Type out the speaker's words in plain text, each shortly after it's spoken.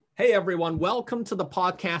Hey everyone, welcome to the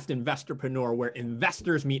podcast Investorpreneur, where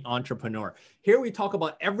investors meet entrepreneur. Here we talk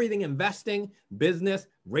about everything investing, business,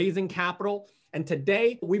 raising capital. And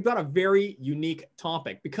today we've got a very unique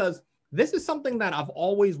topic because this is something that I've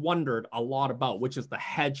always wondered a lot about, which is the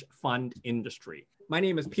hedge fund industry. My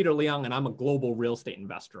name is Peter Leung, and I'm a global real estate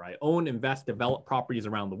investor. I own, invest, develop properties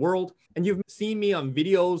around the world. And you've seen me on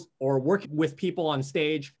videos or work with people on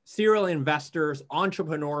stage, serial investors,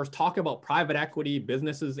 entrepreneurs, talk about private equity,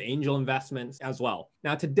 businesses, angel investments as well.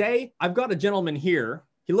 Now, today, I've got a gentleman here.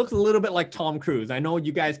 He looks a little bit like Tom Cruise. I know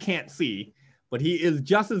you guys can't see, but he is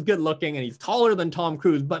just as good looking and he's taller than Tom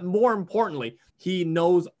Cruise. But more importantly, he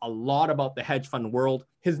knows a lot about the hedge fund world.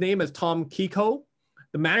 His name is Tom Kiko,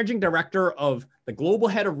 the managing director of the global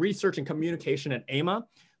head of research and communication at AIMA,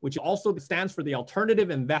 which also stands for the Alternative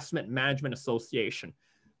Investment Management Association.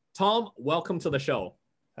 Tom, welcome to the show.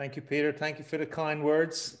 Thank you, Peter. Thank you for the kind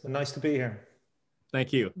words. Nice to be here.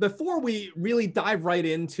 Thank you. Before we really dive right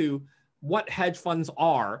into what hedge funds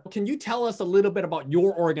are, can you tell us a little bit about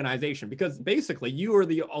your organization? Because basically you are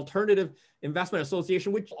the Alternative Investment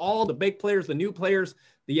Association, which all the big players, the new players,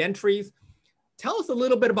 the entries. Tell us a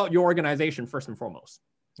little bit about your organization first and foremost.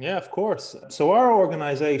 Yeah, of course. So our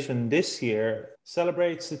organization this year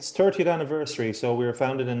celebrates its 30th anniversary. So we were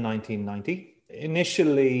founded in 1990.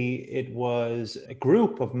 Initially, it was a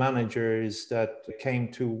group of managers that came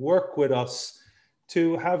to work with us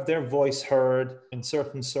to have their voice heard in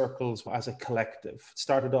certain circles as a collective. It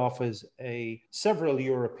started off as several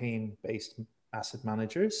European-based asset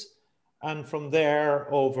managers. And from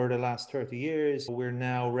there, over the last 30 years, we're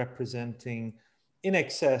now representing in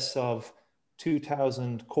excess of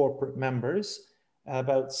 2,000 corporate members.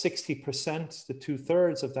 About 60% to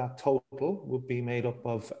 2/3 of that total would be made up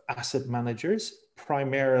of asset managers,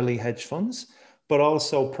 primarily hedge funds, but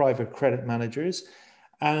also private credit managers.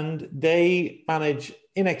 And they manage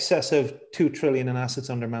in excess of 2 trillion in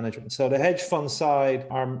assets under management. So the hedge fund side,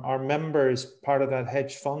 our members, part of that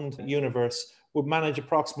hedge fund universe, would manage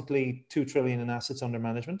approximately 2 trillion in assets under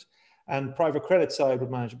management. And private credit side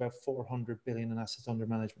would manage about 400 billion in assets under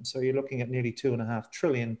management. So you're looking at nearly 2.5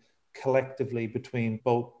 trillion collectively between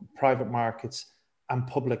both private markets and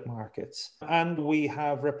public markets. And we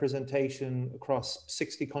have representation across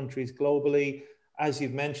 60 countries globally. As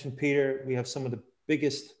you've mentioned, Peter, we have some of the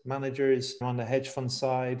biggest managers on the hedge fund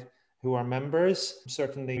side who are members.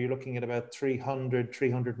 Certainly, you're looking at about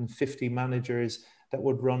 350 managers that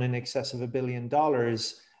would run in excess of $1 billion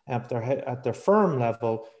at their firm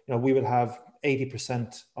level. We would have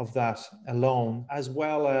 80% of that alone, as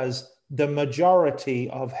well as the majority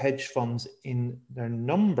of hedge funds in their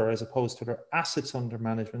number as opposed to their assets under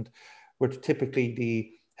management, where typically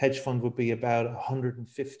the hedge fund would be about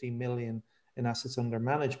 150 million in assets under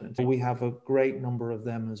management. We have a great number of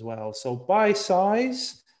them as well. So by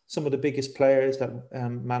size, some of the biggest players that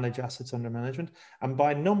manage assets under management. And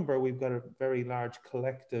by number, we've got a very large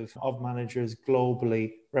collective of managers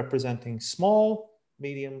globally representing small,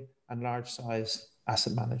 medium, and large size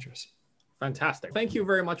asset managers. Fantastic. Thank you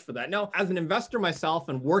very much for that. Now, as an investor myself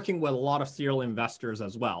and working with a lot of serial investors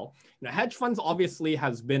as well, hedge funds obviously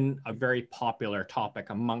has been a very popular topic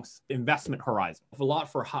amongst investment horizon. A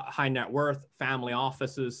lot for high net worth, family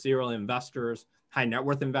offices, serial investors, high net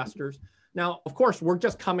worth investors. Now, of course, we're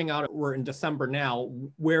just coming out, we're in December now,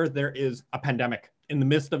 where there is a pandemic in the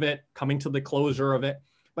midst of it, coming to the closure of it.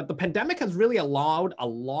 But the pandemic has really allowed a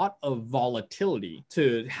lot of volatility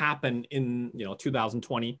to happen in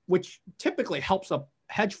 2020, which typically helps a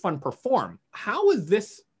hedge fund perform. How has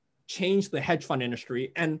this changed the hedge fund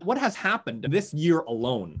industry, and what has happened this year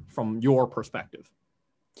alone from your perspective?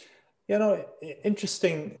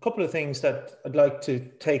 Interesting. A couple of things that I'd like to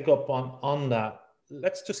take up on that.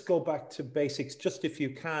 Let's just go back to basics, just if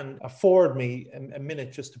you can afford me a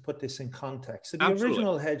minute just to put this in context. So the Absolutely.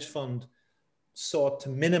 Original hedge fund sought to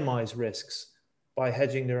minimize risks by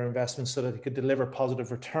hedging their investments so that they could deliver positive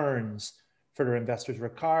returns for their investors,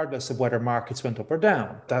 regardless of whether markets went up or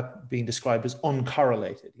down. That being described as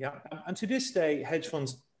uncorrelated. Yeah. And to this day, hedge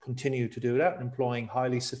funds continue to do that, employing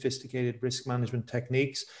highly sophisticated risk management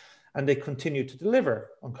techniques, and they continue to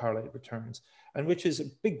deliver uncorrelated returns, and which is a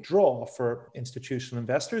big draw for institutional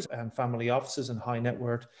investors and family offices and high net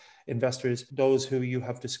worth investors, those who you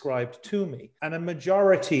have described to me. And a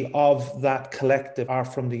majority of that collective are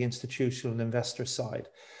from the institutional investor side.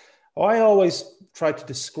 I always try to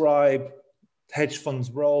describe hedge funds'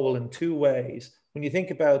 role in two ways. When you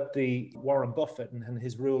think about the Warren Buffett and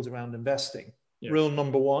his rules around investing, yeah. Rule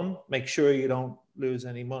number one, make sure you don't lose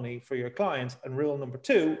any money for your clients. And rule number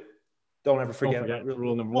two, don't ever forget about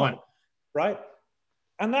rule number one. Right?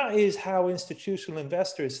 And that is how institutional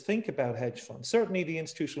investors think about hedge funds. Certainly the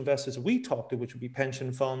institutional investors we talk to, which would be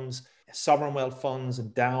pension funds, sovereign wealth funds,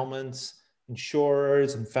 endowments,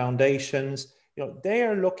 insurers and foundations, they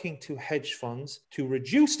are looking to hedge funds to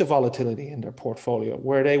reduce the volatility in their portfolio.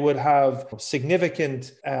 Where they would have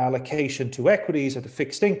significant allocation to equities or to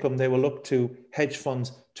fixed income, they will look to hedge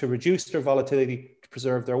funds to reduce their volatility, to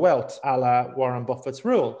preserve their wealth, a la Warren Buffett's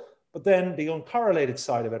rule. But then the uncorrelated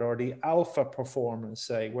side of it, or the alpha performance,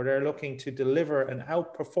 say, where they're looking to deliver an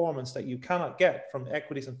outperformance that you cannot get from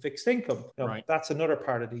equities and fixed income. Right. That's another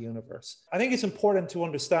part of the universe. I think it's important to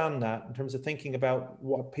understand that in terms of thinking about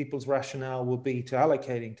what people's rationale will be to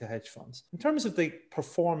allocating to hedge funds. In terms of the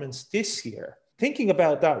performance this year, thinking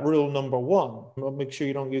about that rule number one, make sure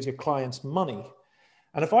you don't use your client's money.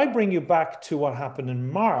 And if I bring you back to what happened in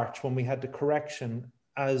March when we had the correction,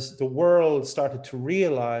 as the world started to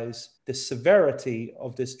realize the severity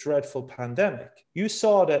of this dreadful pandemic, you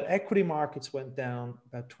saw that equity markets went down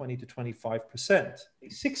about 20 to 25%. A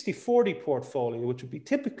 60-40 portfolio, which would be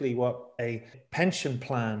typically what a pension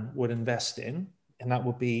plan would invest in, and that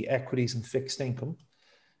would be equities and fixed income,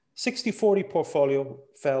 60-40 portfolio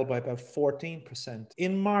fell by about 14%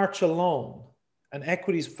 in March alone, and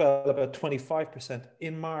equities fell about 25%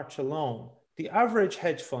 in March alone. The average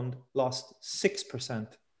hedge fund lost 6%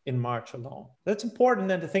 in March alone. That's important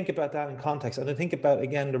then to think about that in context and to think about,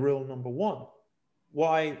 again, the rule number one.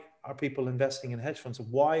 Why are people investing in hedge funds?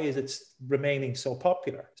 Why is it remaining so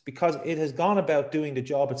popular? It's because it has gone about doing the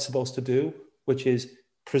job it's supposed to do, which is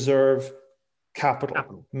preserve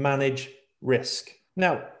capital, manage risk.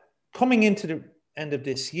 Now, coming into the end of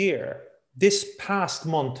this year, this past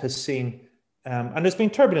month has seen, and there's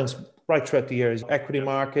been turbulence right throughout the year. Equity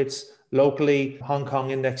markets, locally, Hong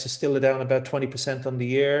Kong index is still down about 20% on the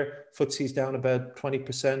year. FTSE's down about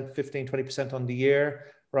 20%, 20% on the year,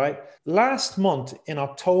 right? Last month in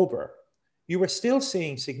October, you were still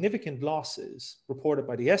seeing significant losses reported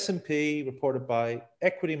by the S&P, reported by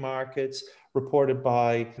equity markets, reported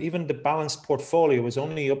by even the balanced portfolio was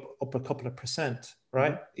only up a couple of percent,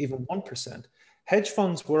 right? Even 1%. Hedge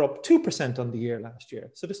funds were up 2% on the year last year.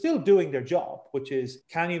 So they're still doing their job, which is,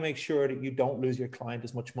 can you make sure that you don't lose your client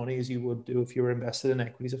as much money as you would do if you were invested in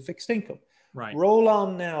equities or fixed income? Right. Roll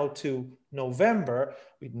on now to November.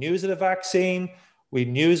 We had news of the vaccine. We had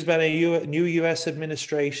news about a new US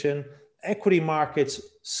administration. Equity markets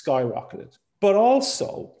skyrocketed. But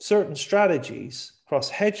also certain strategies across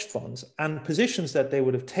hedge funds and positions that they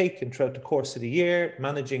would have taken throughout the course of the year,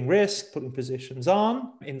 managing risk, putting positions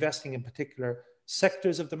on, investing in particular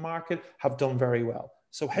sectors of the market, have done very well.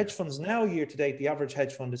 So hedge funds now, year to date, the average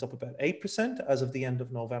hedge fund is up about 8% as of the end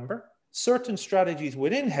of November. Certain strategies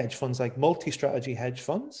within hedge funds, like multi-strategy hedge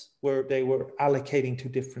funds, where they were allocating to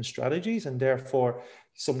different strategies and therefore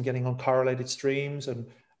some getting uncorrelated streams and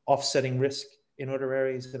offsetting risk in other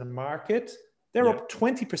areas of the market, they're up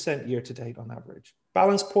 20% year to date on average.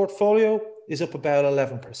 Balanced portfolio is up about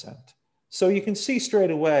 11%. So you can see straight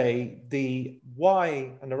away the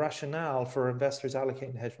why and the rationale for investors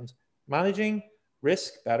allocating hedge funds. Managing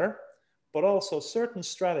risk better, but also certain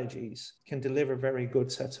strategies can deliver very good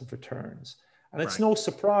sets of returns. And it's no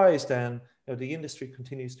surprise then the industry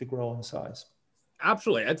continues to grow in size.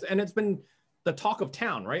 Absolutely. It's been the talk of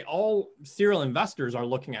town, right? All serial investors are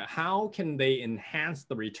looking at how can they enhance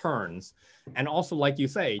the returns? And also, like you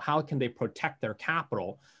say, how can they protect their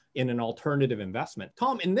capital in an alternative investment?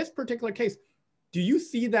 Tom, in this particular case, do you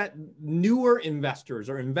see that newer investors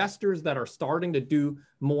or investors that are starting to do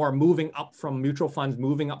more moving up from mutual funds,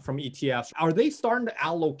 moving up from ETFs, are they starting to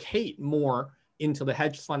allocate more into the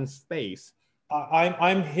hedge fund space?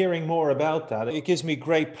 I'm hearing more about that. It gives me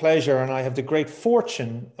great pleasure, and I have the great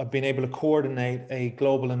fortune of being able to coordinate a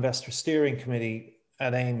global investor steering committee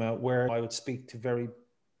at AIMA, where I would speak to very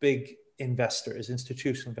big investors,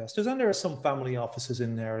 institutional investors, and there are some family offices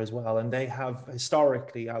in there as well, and they have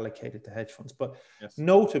historically allocated to hedge funds. But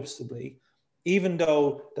noticeably, even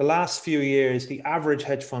though the last few years the average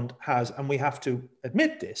hedge fund has, and we have to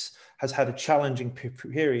admit this, has had a challenging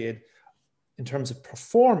period in terms of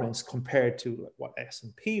performance compared to what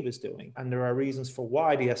S&P was doing. And there are reasons for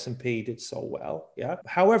why the S&P did so well.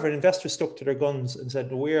 However, investors stuck to their guns and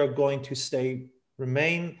said, we are going to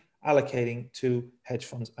remain allocating to hedge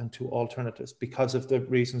funds and to alternatives because of the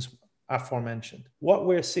reasons aforementioned. What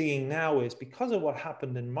we're seeing now is, because of what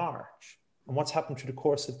happened in March and what's happened through the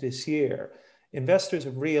course of this year, investors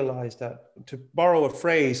have realized that, to borrow a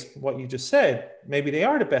phrase, what you just said, maybe they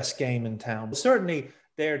are the best game in town. Certainly,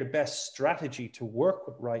 they're the best strategy to work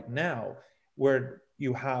with right now, where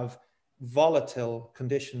you have volatile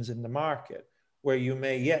conditions in the market, where you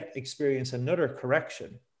may yet experience another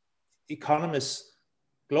correction. Economists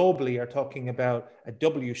globally are talking about a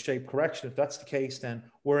W-shaped correction. If that's the case, then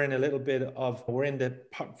we're in the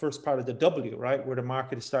first part of the W, right? Where the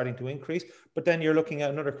market is starting to increase, but then you're looking at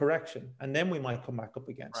another correction and then we might come back up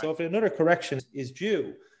again. Right. So if another correction is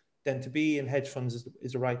due, then to be in hedge funds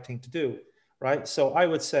is the right thing to do, right? So I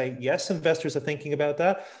would say, yes, investors are thinking about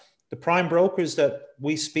that. The prime brokers that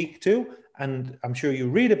we speak to, and I'm sure you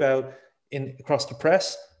read about across the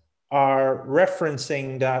press, are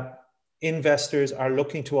referencing that investors are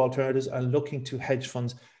looking to alternatives and looking to hedge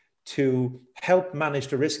funds to help manage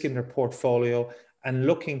the risk in their portfolio and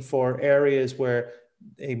looking for areas where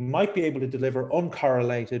they might be able to deliver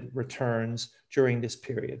uncorrelated returns during this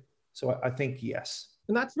period. So I think yes.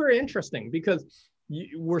 And that's very interesting because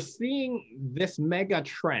we're seeing this mega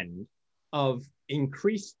trend of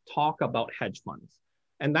increased talk about hedge funds.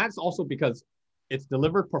 And that's also because it's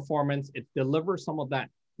delivered performance, it delivers some of that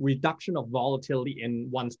reduction of volatility in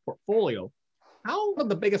one's portfolio. One of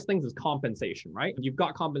the biggest things is compensation, right? You've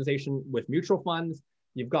got compensation with mutual funds.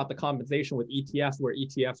 You've got the compensation with ETFs, where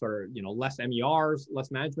ETFs are, less MERs,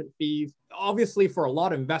 less management fees. Obviously, for a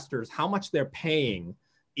lot of investors, how much they're paying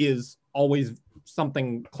is always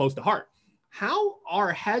something close to heart. How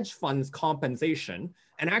are hedge funds compensation?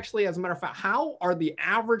 And actually, as a matter of fact, how are the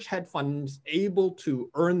average hedge funds able to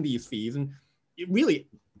earn these fees? And really,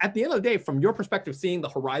 at the end of the day, from your perspective, seeing the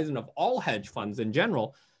horizon of all hedge funds in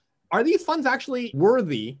general, are these funds actually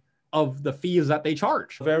worthy of the fees that they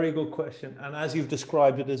charge? Very good question. And as you've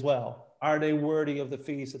described it as well, are they worthy of the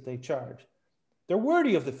fees that they charge? They're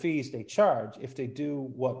worthy of the fees they charge if they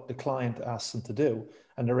do what the client asks them to do,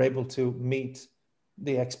 and they're able to meet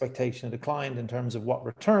the expectation of the client in terms of what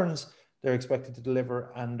returns they're expected to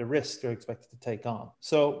deliver and the risk they're expected to take on.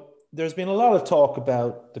 So there's been a lot of talk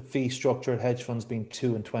about the fee structure at hedge funds being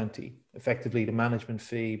 2 and 20, effectively the management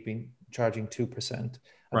fee being charging 2% and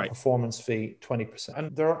right. Performance fee 20%.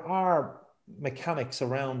 And there are mechanics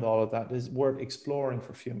around all of that is worth exploring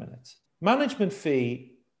for a few minutes. Management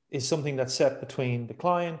fee is something that's set between the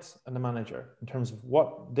client and the manager in terms of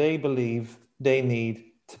what they believe they need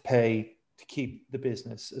to pay to keep the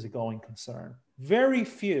business as a going concern. Very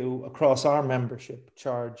few across our membership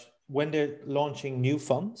charge when they're launching new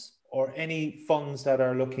funds or any funds that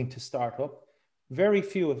are looking to start up. Very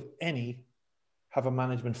few, if any, have a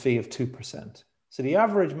management fee of 2%. So the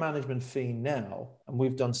average management fee now, and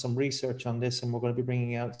we've done some research on this and we're going to be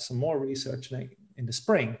bringing out some more research in the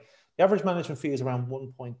spring, the average management fee is around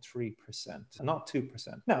 1.3% and not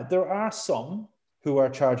 2%. Now, there are some who are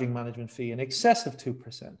charging management fee in excess of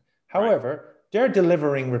 2%. However, they're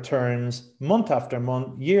delivering returns month after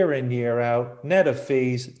month, year in, year out, net of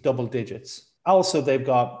fees, double digits. Also, they've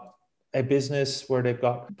got a business where they've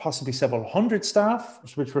got possibly several hundred staff,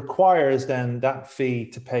 which requires then that fee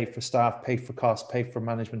to pay for staff, pay for costs, pay for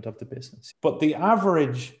management of the business. But the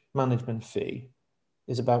average management fee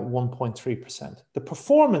is about 1.3%. The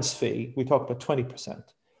performance fee, we talk about 20%.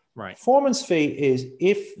 Right. Performance fee is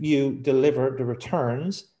if you deliver the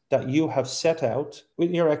returns that you have set out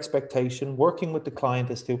with your expectation, working with the client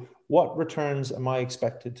as to what returns am I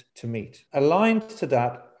expected to meet. Aligned to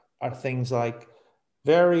that are things like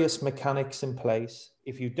various mechanics in place.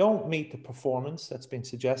 If you don't meet the performance that's been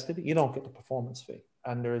suggested, you don't get the performance fee.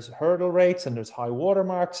 And there's hurdle rates and there's high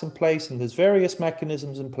watermarks in place and there's various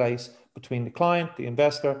mechanisms in place between the client, the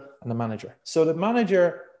investor, and the manager. So the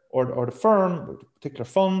manager or the firm or the particular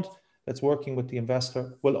fund that's working with the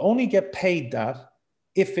investor will only get paid that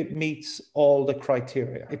if it meets all the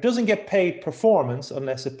criteria. It doesn't get paid performance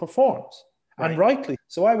unless it performs. Right. And rightly.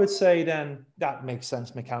 So I would say then that makes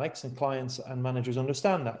sense mechanics and clients and managers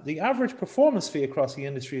understand that. The average performance fee across the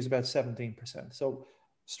industry is about 17%. So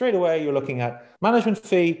straight away you're looking at management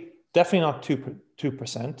fee, definitely not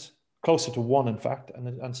 2%, closer to 1 in fact,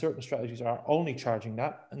 and certain strategies are only charging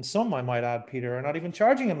that. And some, I might add, Peter, are not even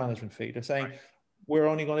charging a management fee. They're saying we're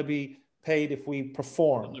only going to be paid if we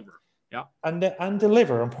perform. Deliver. Yeah. And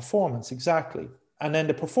deliver on performance, exactly. And then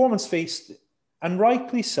the performance fee, and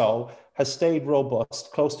rightly so, has stayed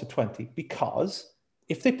robust, close to 20, because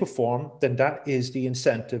if they perform, then that is the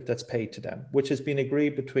incentive that's paid to them, which has been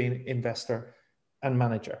agreed between investor and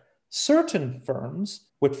manager. Certain firms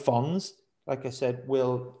with funds, like I said,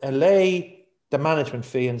 will allay the management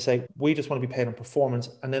fee and say, we just want to be paid on performance.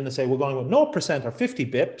 And then they say, we're going with 0% or 50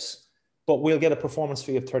 bips, but we'll get a performance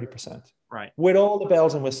fee of 30%. Right. With all the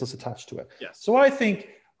bells and whistles attached to it. Yes. So I think,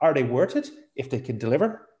 are they worth it? If they can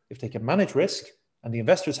deliver, if they can manage risk, and the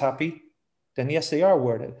investor's happy, then yes, they are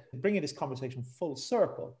worth it. Bringing this conversation full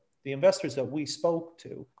circle, the investors that we spoke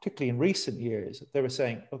to, particularly in recent years, they were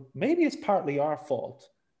saying, look, maybe it's partly our fault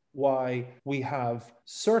why we have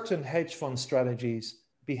certain hedge fund strategies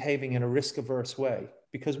behaving in a risk-averse way.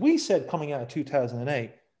 because we said coming out of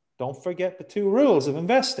 2008, don't forget the two rules of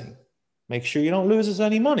investing. Make sure you don't lose us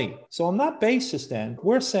any money. So on that basis, then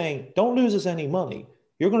we're saying, don't lose us any money.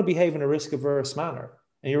 You're going to behave in a risk averse manner.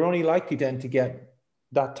 And you're only likely then to get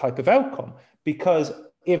that type of outcome, because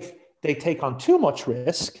if they take on too much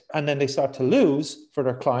risk and then they start to lose for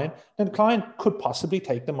their client, then the client could possibly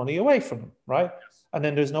take the money away from them, right? And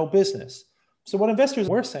then there's no business. So what investors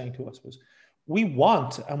were saying to us was, we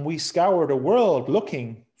want and we scour the world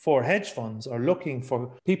looking for hedge funds or looking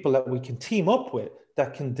for people that we can team up with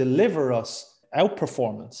that can deliver us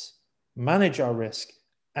outperformance, manage our risk.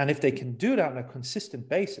 And if they can do that on a consistent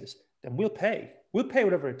basis, then we'll pay. We'll pay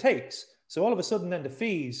whatever it takes. So all of a sudden then the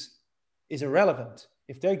fees is irrelevant.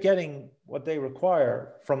 If they're getting what they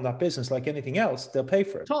require from that business, like anything else, they'll pay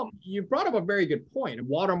for it. Tom, you brought up a very good point.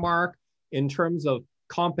 Watermark in terms of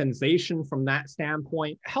compensation from that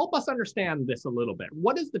standpoint. Help us understand this a little bit.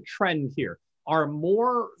 What is the trend here? Are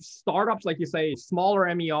more startups, like you say,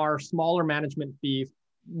 smaller MER, smaller management fees?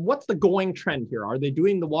 What's the going trend here? Are they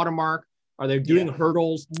doing the watermark? Are they doing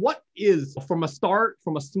hurdles? What is, from a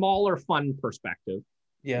smaller fund perspective?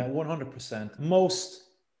 Yeah, 100%. Most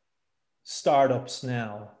startups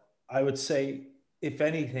now, I would say, if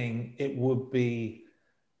anything, it would be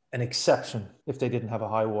an exception if they didn't have a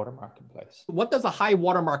high watermark in place. What does a high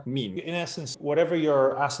watermark mean? In essence, whatever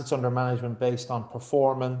your assets under management based on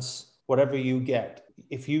performance, whatever you get,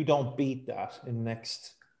 if you don't beat that in the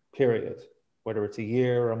next period, whether it's a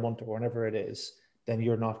year or a month or whenever it is, then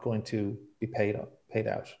you're not going to be paid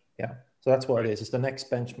out. Yeah. So that's what it is. It's the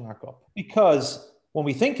next benchmark up. Because when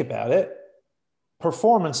we think about it,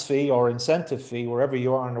 performance fee or incentive fee, wherever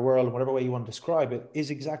you are in the world, whatever way you want to describe it,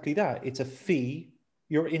 is exactly that. It's a fee.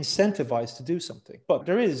 You're incentivized to do something. But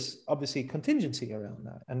there is obviously contingency around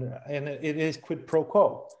that. And it is quid pro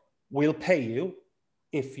quo. We'll pay you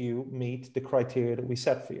if you meet the criteria that we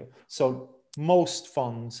set for you. So most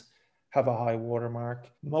funds have a high watermark.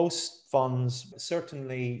 Most funds,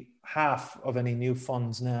 certainly half of any new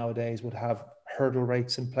funds nowadays, would have hurdle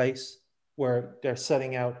rates in place where they're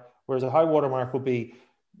setting out, whereas a high watermark will be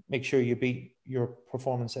make sure you beat your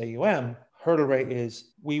performance AUM. Hurdle rate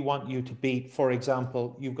is we want you to beat, for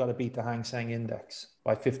example, you've got to beat the Hang Seng Index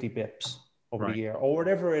by 50 bips over the year, or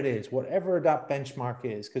whatever it is, whatever that benchmark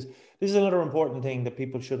is. Because this is another important thing that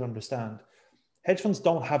people should understand. Hedge funds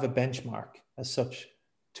don't have a benchmark as such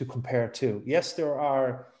to compare to. Yes, there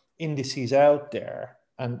are indices out there,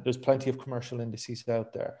 and there's plenty of commercial indices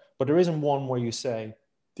out there, but there isn't one where you say,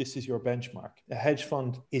 this is your benchmark. A hedge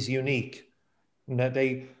fund is unique in that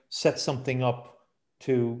they set something up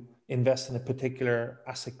to invest in a particular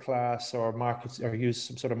asset class or markets, or use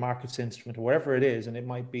some sort of markets instrument or whatever it is. And it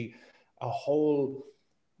might be a whole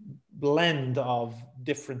blend of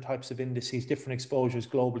different types of indices, different exposures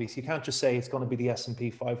globally. So you can't just say it's going to be the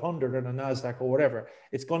S&P 500 or the NASDAQ or whatever.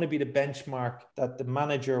 It's going to be the benchmark that the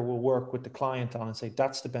manager will work with the client on and say,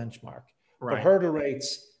 that's the benchmark. Right. But hurdle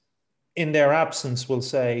rates in their absence will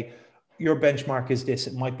say, your benchmark is this.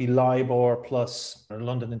 It might be LIBOR plus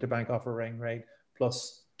London Interbank Offering Rate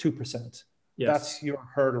plus 2%. Yes. That's your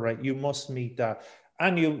hurdle rate. You must meet that.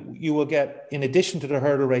 And you will get, in addition to the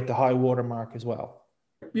hurdle rate, the high watermark as well.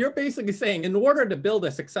 You're basically saying in order to build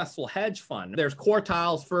a successful hedge fund, there's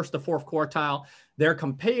quartiles, first to fourth quartile. They're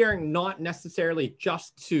comparing not necessarily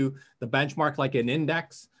just to the benchmark like an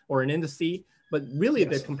index or an indice, but really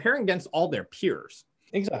they're comparing against all their peers.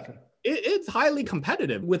 Exactly. It's highly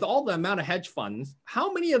competitive with all the amount of hedge funds.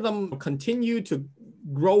 How many of them continue to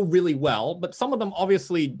grow really well, but some of them,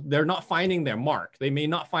 obviously, they're not finding their mark. They may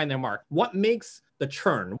not find their mark. What makes the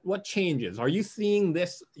churn? What changes? Are you seeing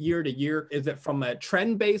this year to year? Is it from a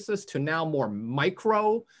trend basis to now more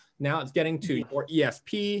micro? Now it's getting to more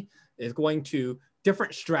ESP, is going to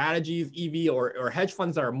different strategies, EV or hedge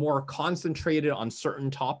funds that are more concentrated on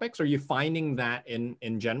certain topics? Are you finding that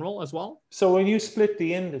in general as well? So when you split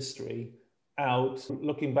the industry out,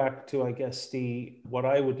 looking back to, I guess, what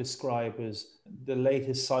I would describe as the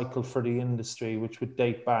latest cycle for the industry, which would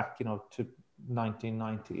date back, to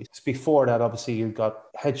 1990s. Before that, obviously, you've got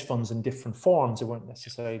hedge funds in different forms. They weren't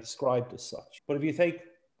necessarily described as such. But if you take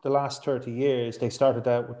the last 30 years, they started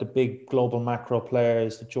out with the big global macro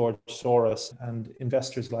players, the George Soros and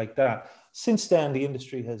investors like that. Since then, the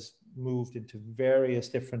industry has moved into various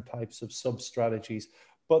different types of sub-strategies,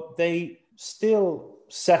 but they still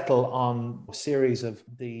settle on a series of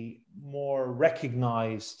the more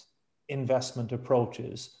recognized investment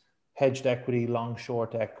approaches: hedged equity, long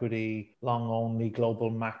short equity, long only, global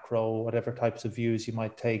macro, whatever types of views you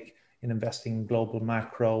might take in investing in global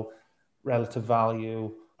macro, relative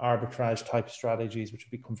value, arbitrage type strategies, which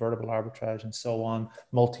would be convertible arbitrage and so on,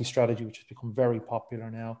 multi-strategy, which has become very popular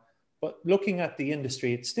now. But looking at the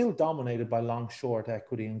industry, it's still dominated by long short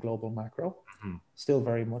equity and global macro, still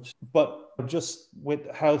very much. But just with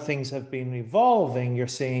how things have been evolving, you're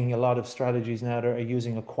seeing a lot of strategies now that are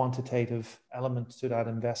using a quantitative element to that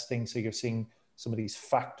investing. So you're seeing some of these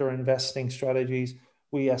factor investing strategies.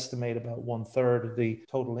 We estimate about 1/3 of the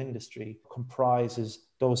total industry comprises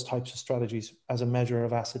those types of strategies as a measure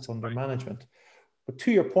of assets under management. But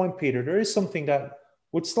to your point, Peter, there is something that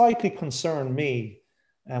would slightly concern me.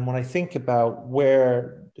 And when I think about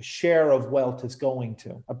where the share of wealth is going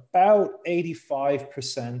to, about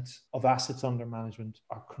 85% of assets under management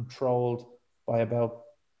are controlled by about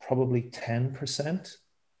probably 10%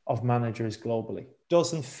 of managers globally.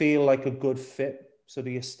 Doesn't feel like a good fit. So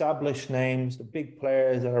the established names, the big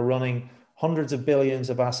players that are running hundreds of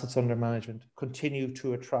billions of assets under management continue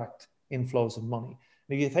to attract inflows of money.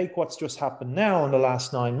 If you take what's just happened now in the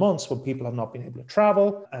last 9 months when people have not been able to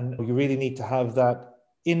travel, and you really need to have that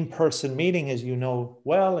in-person meeting, as you know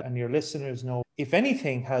well, and your listeners know, if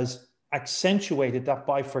anything, has accentuated that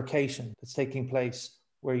bifurcation that's taking place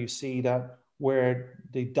where you see that where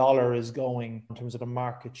the dollar is going in terms of the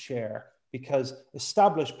market share, because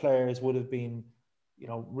established players would have been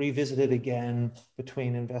revisited again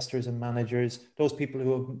between investors and managers. Those people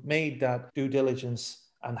who have made that due diligence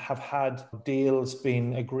and have had deals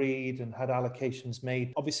being agreed and had allocations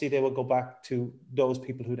made, obviously they will go back to those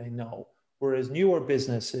people who they know. Whereas newer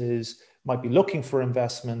businesses might be looking for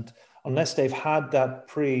investment, unless they've had that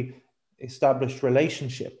pre-established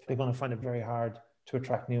relationship, they're going to find it very hard to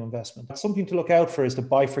attract new investment. Something to look out for is the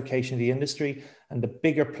bifurcation of the industry and the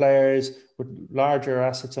bigger players with larger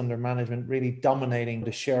assets under management really dominating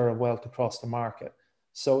the share of wealth across the market.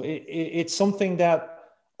 So it's something that,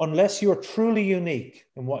 unless you're truly unique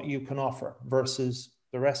in what you can offer versus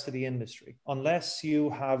the rest of the industry, unless you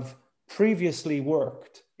have previously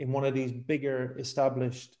worked in one of these bigger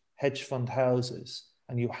established hedge fund houses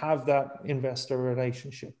and you have that investor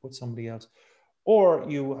relationship with somebody else, or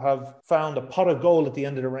you have found a pot of gold at the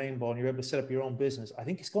end of the rainbow and you're able to set up your own business, I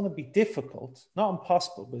think it's going to be difficult, not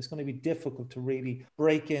impossible, but it's going to be difficult to really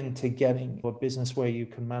break into getting a business where you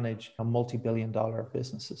can manage a multi-billion-dollar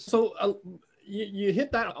businesses. So you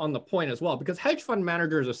hit that on the point as well, because hedge fund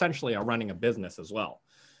managers essentially are running a business as well.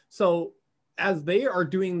 So as they are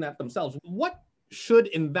doing that themselves, what should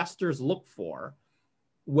investors look for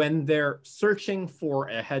when they're searching for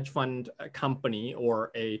a hedge fund company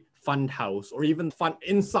or a fund house, or even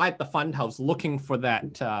inside the fund house looking for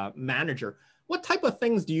that manager? What type of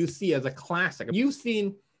things do you see as a classic? You've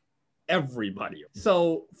seen everybody.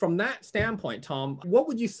 So from that standpoint, Tom, what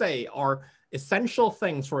would you say are essential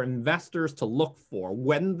things for investors to look for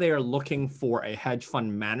when they're looking for a hedge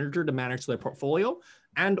fund manager to manage their portfolio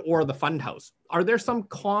and or the fund house? Are there some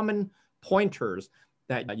common pointers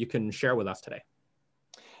that you can share with us today?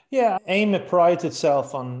 Yeah, AIM prides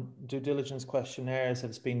itself on due diligence questionnaires that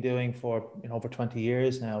it's been doing for over 20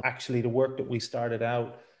 years now. Actually, the work that we started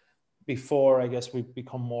out before, I guess we've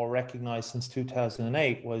become more recognized since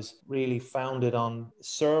 2008, was really founded on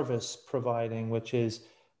service providing, which is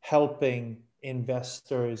helping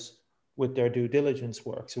investors with their due diligence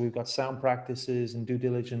work. So we've got sound practices and due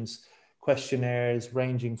diligence questionnaires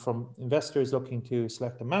ranging from investors looking to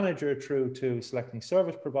select a manager through to selecting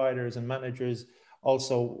service providers and managers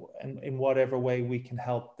also in whatever way we can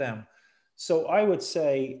help them. So I would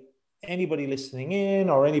say anybody listening in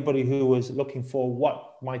or anybody who is looking for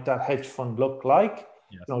what might that hedge fund look like,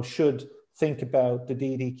 yes, should think about the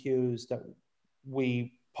DDQs that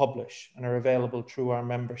we publish and are available through our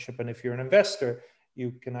membership. And if you're an investor,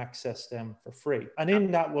 you can access them for free. And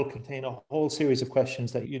in that will contain a whole series of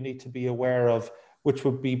questions that you need to be aware of, which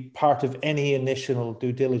would be part of any initial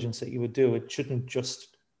due diligence that you would do. It shouldn't just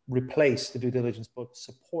replace the due diligence, but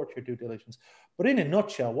support your due diligence. But in a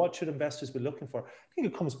nutshell, what should investors be looking for? I think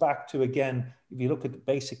it comes back to, again, if you look at the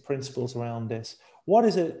basic principles around this, what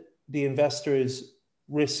is it the investors'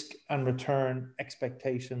 risk and return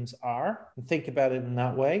expectations are, and think about it in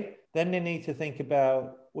that way. Then they need to think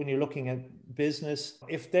about, when you're looking at business,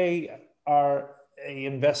 if they are an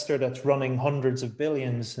investor that's running hundreds of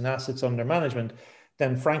billions in assets under management,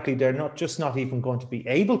 then frankly, they're not even going to be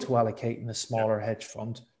able to allocate in a smaller hedge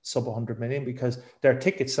fund, sub 100 million, because their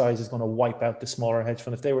ticket size is going to wipe out the smaller hedge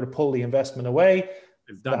fund. If they were to pull the investment away,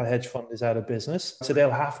 that hedge fund is out of business. So they'll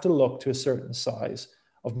have to look to a certain size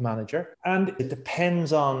of manager. And it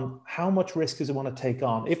depends on how much risk does it want to take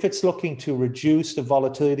on. If it's looking to reduce the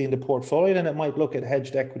volatility in the portfolio, then it might look at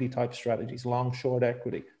hedged equity type strategies, long, short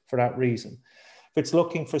equity for that reason. If it's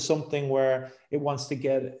looking for something where it wants to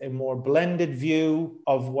get a more blended view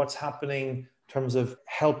of what's happening in terms of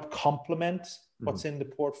help complement what's in the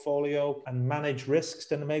portfolio and manage risks,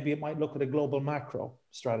 then maybe it might look at a global macro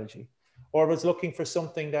strategy. Or if it's looking for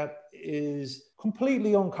something that is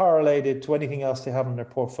completely uncorrelated to anything else they have in their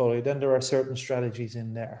portfolio, then there are certain strategies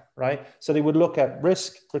in there, right? So they would look at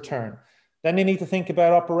risk, return. Then they need to think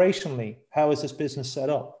about operationally, how is this business set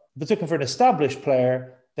up? If it's looking for an established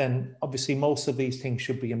player, then obviously most of these things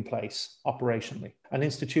should be in place operationally. And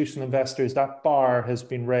institutional investors, that bar has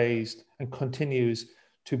been raised and continues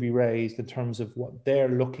to be raised in terms of what they're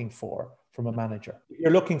looking for from a manager. If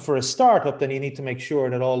you're looking for a startup, then you need to make sure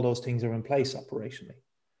that all those things are in place operationally.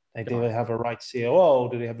 Do they have a right COO?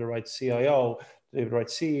 Do they have the right CIO? Do they have the right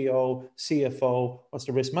CEO, CFO? What's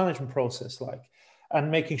the risk management process like? And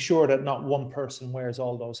making sure that not one person wears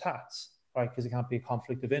all those hats, right? Because it can't be a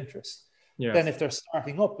conflict of interest. Yes. Then if they're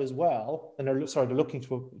starting up as well, and they're looking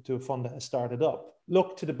to a fund that has started up,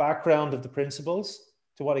 look to the background of the principals.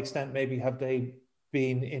 To what extent maybe have they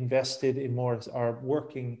been invested in more or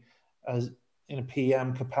working as in a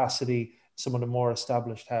PM capacity, some of the more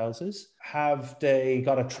established houses? Have they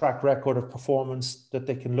got a track record of performance that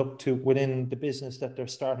they can look to within the business that they're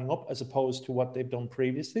starting up as opposed to what they've done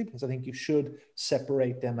previously? Because I think you should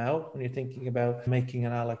separate them out when you're thinking about making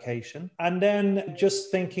an allocation. And then just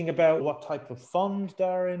thinking about what type of fund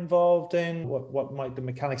they're involved in, what might the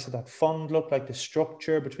mechanics of that fund look like, the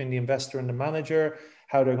structure between the investor and the manager,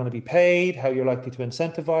 how they're going to be paid, how you're likely to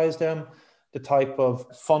incentivize them, the type of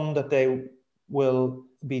fund that they will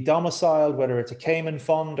be domiciled, whether it's a Cayman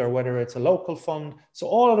fund or whether it's a local fund. So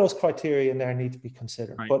all of those criteria in there need to be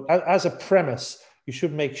considered. Right. But as a premise, you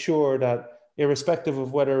should make sure that irrespective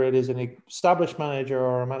of whether it is an established manager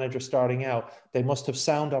or a manager starting out, they must have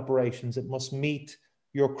sound operations. It must meet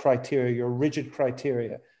your criteria, your rigid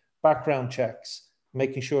criteria, background checks,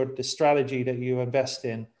 making sure that the strategy that you invest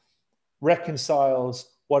in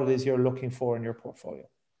reconciles what it is you're looking for in your portfolio.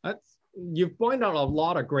 You've pointed out a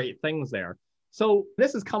lot of great things there. So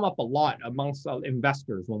this has come up a lot amongst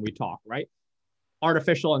investors when we talk, right?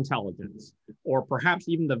 Artificial intelligence, or perhaps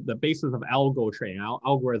even the basis of algo trading,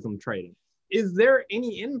 algorithm trading. Is there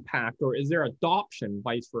any impact or is there adoption,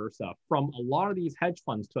 vice versa, from a lot of these hedge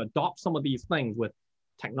funds to adopt some of these things with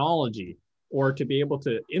technology or to be able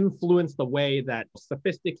to influence the way that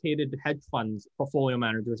sophisticated hedge funds, portfolio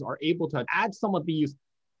managers are able to add some of these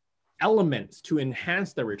elements to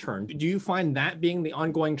enhance the return? Do you find that being the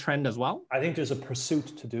ongoing trend as well? I think there's a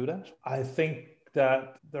pursuit to do that. I think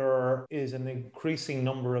that there is an increasing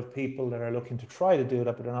number of people that are looking to try to do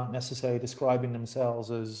that, but they're not necessarily describing themselves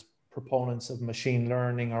as proponents of machine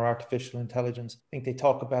learning or artificial intelligence. I think they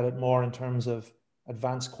talk about it more in terms of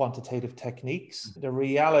advanced quantitative techniques. The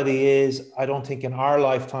reality is, I don't think in our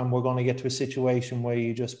lifetime we're going to get to a situation where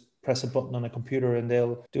you just press a button on a computer and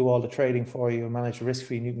they'll do all the trading for you and manage the risk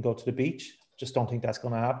for you and you can go to the beach. Just don't think that's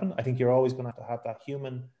going to happen. I think you're always going to have that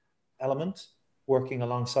human element working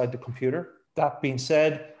alongside the computer. That being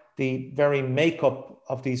said, the very makeup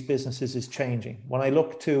of these businesses is changing. When I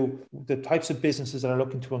look to the types of businesses that are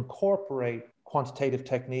looking to incorporate quantitative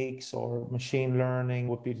techniques or machine learning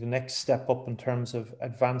would be the next step up in terms of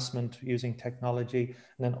advancement using technology,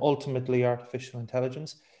 and then ultimately artificial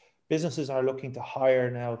intelligence. Businesses are looking to hire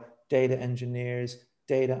now data engineers,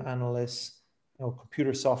 data analysts,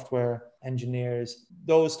 computer software engineers,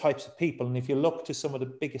 those types of people. And if you look to some of the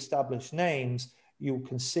big established names, you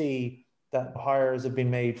can see that hires have been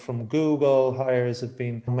made from Google, hires have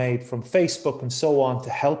been made from Facebook and so on to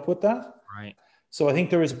help with that. Right. So I think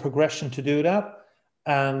there is a progression to do that.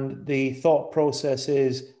 And the thought process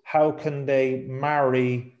is, how can they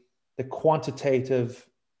marry the quantitative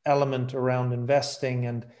element around investing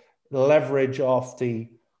and leverage off the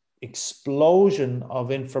explosion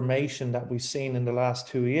of information that we've seen in the last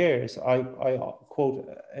 2 years? I quote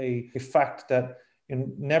a fact that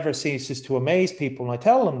never ceases to amaze people. And I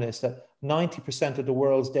tell them this, that 90% of the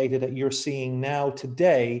world's data that you're seeing now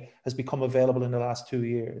today has become available in the last 2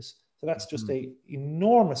 years. So that's just an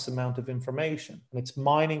enormous amount of information. And it's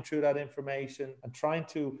mining through that information and trying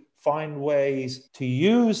to find ways to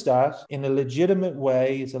use that in a legitimate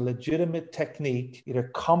way. It's a legitimate technique. Either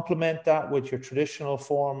complement that with your traditional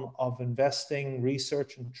form of investing,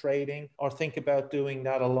 research, and trading, or think about doing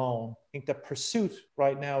that alone. I think the pursuit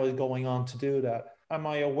right now is going on to do that. Am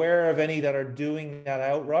I aware of any that are doing that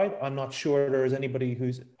outright? I'm not sure there's anybody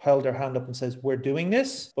who's held their hand up and says, we're doing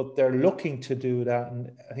this, but they're looking to do that.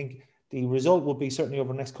 And I think the result will be certainly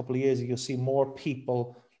over the next couple of years, you'll see more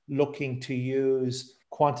people looking to use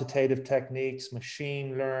quantitative techniques,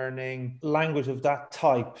 machine learning, language of that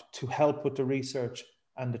type to help with the research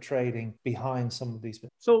and the trading behind some of these.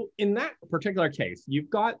 So in that particular case, you've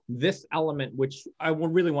got this element, which I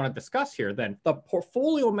would really want to discuss here then. The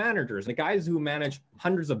portfolio managers, the guys who manage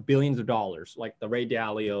hundreds of billions of dollars, like the Ray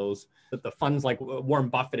Dalios, the funds like Warren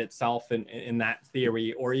Buffett itself in that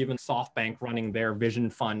theory, or even SoftBank running their Vision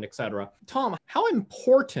Fund, et cetera. Tom, how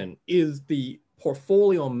important is the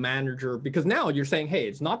portfolio manager? Because now you're saying, hey,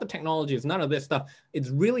 it's not the technology, it's none of this stuff. It's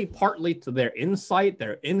really partly to their insight,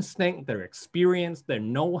 their instinct, their experience, their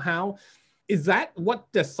know-how. Is that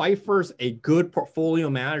what deciphers a good portfolio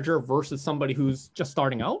manager versus somebody who's just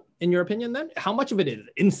starting out, in your opinion, then? How much of it is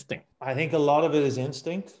instinct? I think a lot of it is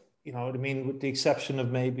instinct. You know what I mean? With the exception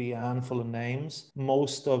of maybe a handful of names,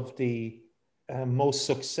 most of the most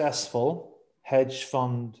successful hedge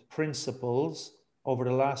fund principals over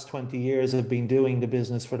the last 20 years have been doing the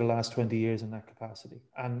business for the last 20 years in that capacity.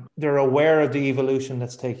 And they're aware of the evolution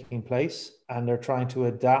that's taking place, and they're trying to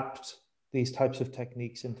adapt these types of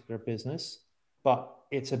techniques into their business. But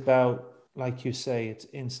it's about, like you say, it's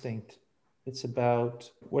instinct. It's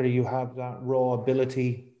about whether you have that raw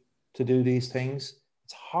ability to do these things.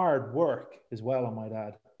 It's hard work as well, I might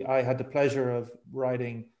add. I had the pleasure of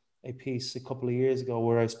writing a piece a couple of years ago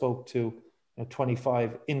where I spoke to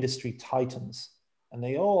 25 industry titans, and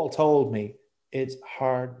they all told me it's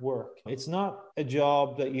hard work. It's not a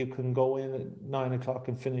job that you can go in at 9 o'clock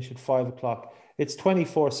and finish at 5 o'clock. It's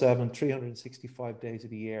 24/7, 365 days of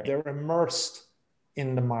the year. They're immersed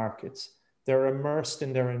in the markets. They're immersed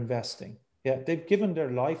in their investing. Yeah, they've given their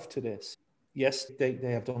life to this. Yes, they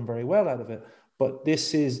have done very well out of it, but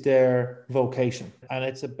this is their vocation. And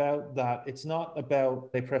it's about that. It's not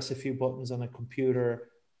about they press a few buttons on a computer.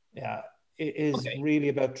 Yeah, it is really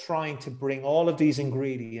about trying to bring all of these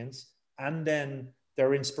ingredients and then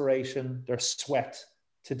their inspiration, their sweat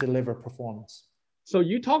to deliver performance. So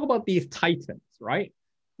you talk about these titans, right?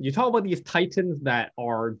 You talk about these titans that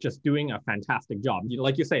are just doing a fantastic job.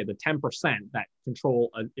 Like you say, the 10% that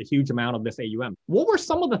control a huge amount of this AUM. What were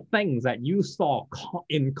some of the things that you saw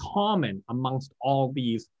in common amongst all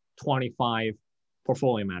these 25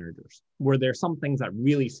 portfolio managers? Were there some things that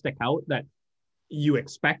really stick out that you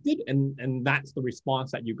expected and that's the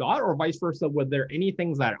response that you got, or vice versa? Were there any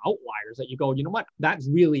things that are outliers that you go, you know what, that's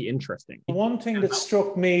really interesting? One thing that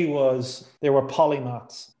struck me was they were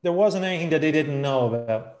polymaths. There wasn't anything that they didn't know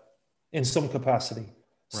about in some capacity.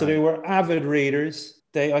 So They were avid readers.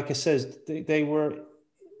 They, like I said, they were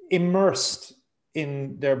immersed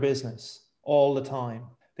in their business all the time.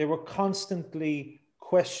 They were constantly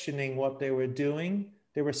questioning what they were doing.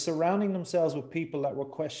 They were surrounding themselves with people that were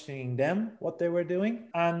questioning them, what they were doing,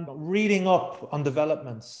 and reading up on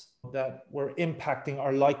developments that were impacting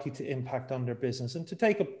or likely to impact on their business. And to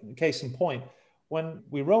take a case in point, when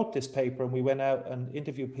we wrote this paper and we went out and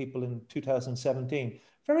interviewed people in 2017,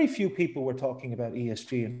 very few people were talking about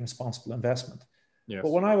ESG and responsible investment. Yes.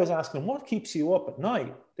 But when I was asking them, what keeps you up at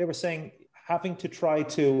night? They were saying having to try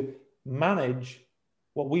to manage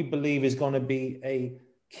what we believe is going to be a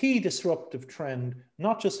key disruptive trend,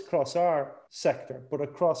 not just across our sector, but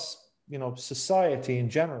across, society in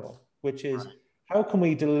general, which is how can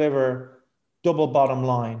we deliver double bottom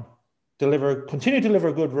line, continue to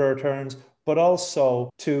deliver good returns, but also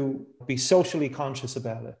to be socially conscious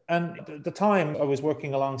about it. And at the time I was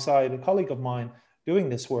working alongside a colleague of mine doing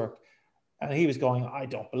this work, and he was going, I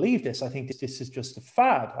don't believe this. I think this is just a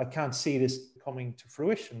fad. I can't see this coming to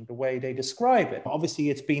fruition the way they describe it. Obviously,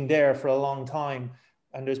 it's been there for a long time,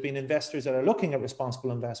 and there's been investors that are looking at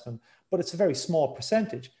responsible investment, but it's a very small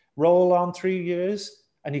percentage. Roll on 3 years,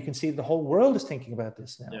 and you can see the whole world is thinking about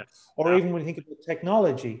this now. Yes. Or even when you think about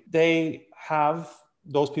technology,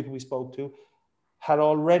 those people we spoke to had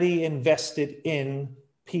already invested in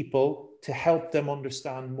people to help them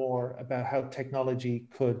understand more about how technology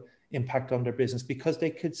could impact on their business, because they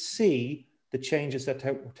could see the changes that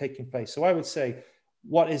were taking place. So I would say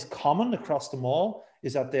what is common across them all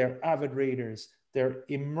is that they're avid readers. They're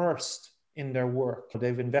immersed in their work.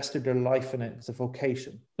 They've invested their life in it as a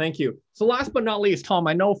vocation. Thank you. So last but not least, Tom,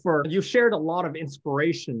 I know you shared a lot of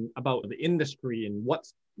inspiration about the industry and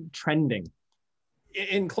what's trending.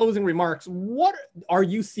 In closing remarks, what are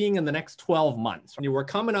you seeing in the next 12 months? We're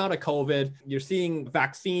coming out of COVID. You're seeing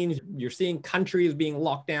vaccines. You're seeing countries being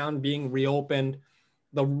locked down, being reopened.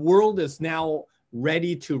 The world is now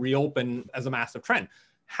ready to reopen as a massive trend.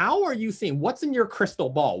 How are you seeing, what's in your crystal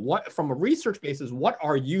ball? What, from a research basis, what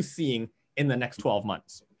are you seeing in the next 12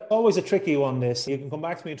 months? Always a tricky one, this. You can come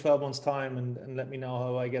back to me in 12 months' time and let me know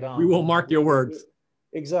how I get on. We will mark your words.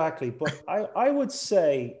 Exactly. But I would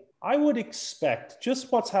say, I would expect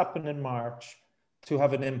just what's happened in March to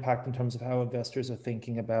have an impact in terms of how investors are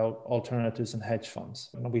thinking about alternatives and hedge funds.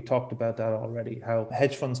 And we talked about that already, how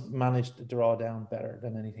hedge funds manage to draw down better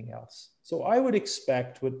than anything else. So I would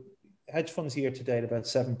expect with hedge funds year to date about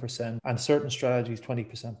 7% and certain strategies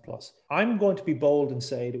 20% plus. I'm going to be bold and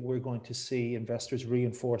say that we're going to see investors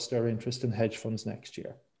reinforce their interest in hedge funds next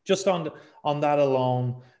year. Just on that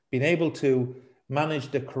alone, being able to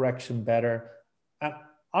manage the correction better. And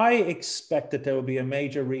I expect that there will be a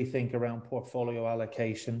major rethink around portfolio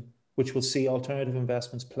allocation, which will see alternative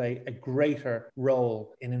investments play a greater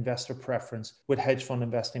role in investor preference, with hedge fund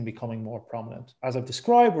investing becoming more prominent. As I've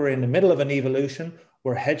described, we're in the middle of an evolution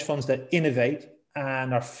where hedge funds that innovate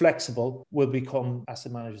and are flexible will become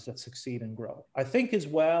asset managers that succeed and grow. I think as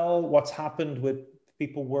well, what's happened with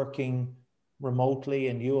people working remotely,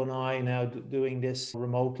 and you and I now doing this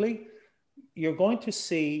remotely, you're going to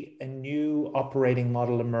see a new operating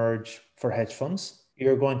model emerge for hedge funds.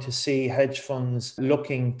 You're going to see hedge funds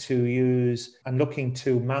looking to use and looking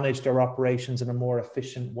to manage their operations in a more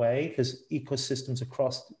efficient way, because ecosystems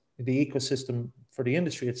across the ecosystem for the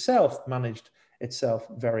industry itself managed itself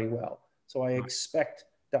very well. So I expect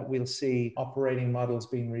that we'll see operating models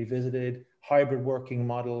being revisited, hybrid working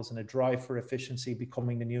models, and a drive for efficiency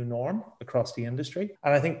becoming the new norm across the industry.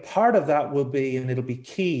 And I think part of that will be, and it'll be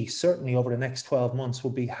key certainly over the next 12 months, will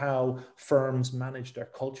be how firms manage their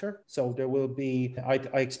culture. So there will be, I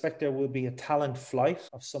expect there will be a talent flight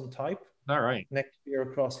of some type. All right. Next year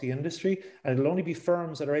across the industry. And it'll only be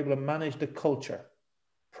firms that are able to manage the culture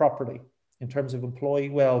properly in terms of employee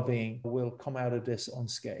well-being will come out of this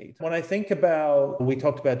unscathed. When I think about, we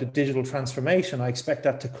talked about the digital transformation, I expect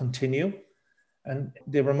that to continue. And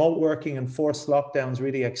the remote working and forced lockdowns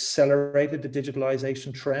really accelerated the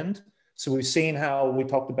digitalization trend. So we've seen how we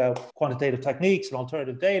talked about quantitative techniques and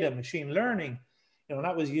alternative data, machine learning,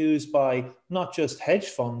 that was used by not just hedge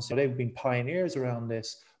funds, they've been pioneers around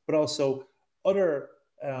this, but also other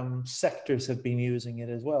sectors have been using it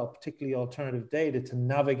as well, particularly alternative data, to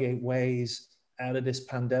navigate ways out of this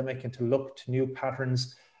pandemic and to look to new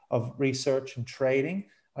patterns of research and trading.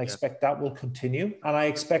 I expect that will continue. And I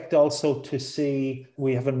expect also to see,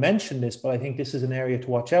 we haven't mentioned this, but I think this is an area to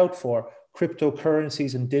watch out for,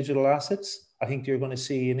 cryptocurrencies and digital assets. I think you're going to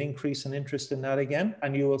see an increase in interest in that again.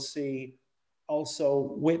 And you will see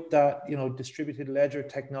also with that, distributed ledger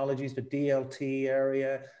technologies, the DLT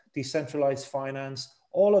area, decentralized finance,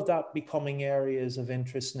 all of that becoming areas of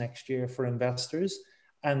interest next year for investors.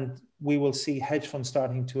 And we will see hedge funds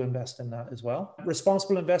starting to invest in that as well.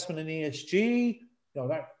 Responsible investment in ESG,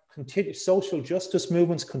 social justice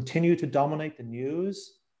movements continue to dominate the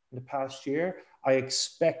news in the past year. I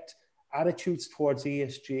expect attitudes towards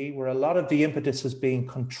ESG, where a lot of the impetus is being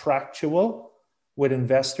contractual with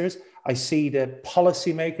investors. I see that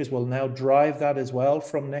policymakers will now drive that as well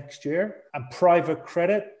from next year. And private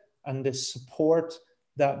credit and the support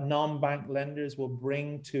that non-bank lenders will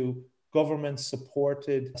bring to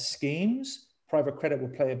government-supported schemes, private credit will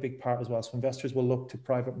play a big part as well. So investors will look to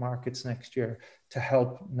private markets next year to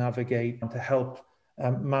help navigate and to help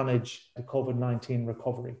manage the COVID-19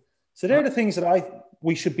 recovery. So they're the things that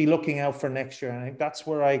we should be looking out for next year. And I think that's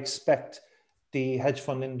where I expect the hedge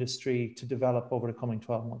fund industry to develop over the coming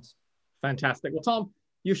 12 months. Fantastic. Well, Tom,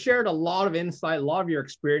 you shared a lot of insight, a lot of your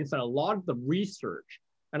experience, and a lot of the research.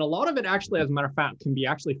 And a lot of it actually, as a matter of fact, can be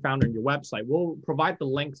actually found on your website. We'll provide the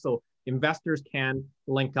link so investors can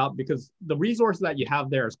link up, because the resources that you have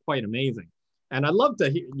there is quite amazing. And I'd love to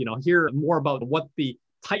hear more about what the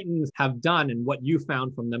Titans have done and what you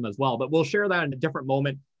found from them as well. But we'll share that in a different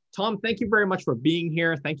moment. Tom, thank you very much for being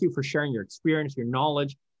here. Thank you for sharing your experience, your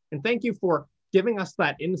knowledge, and thank you for giving us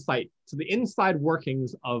that insight to the inside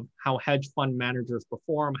workings of how hedge fund managers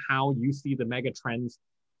perform, how you see the mega trends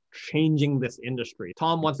changing this industry.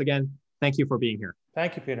 Tom, once again, thank you for being here.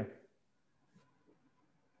 Thank you, Peter.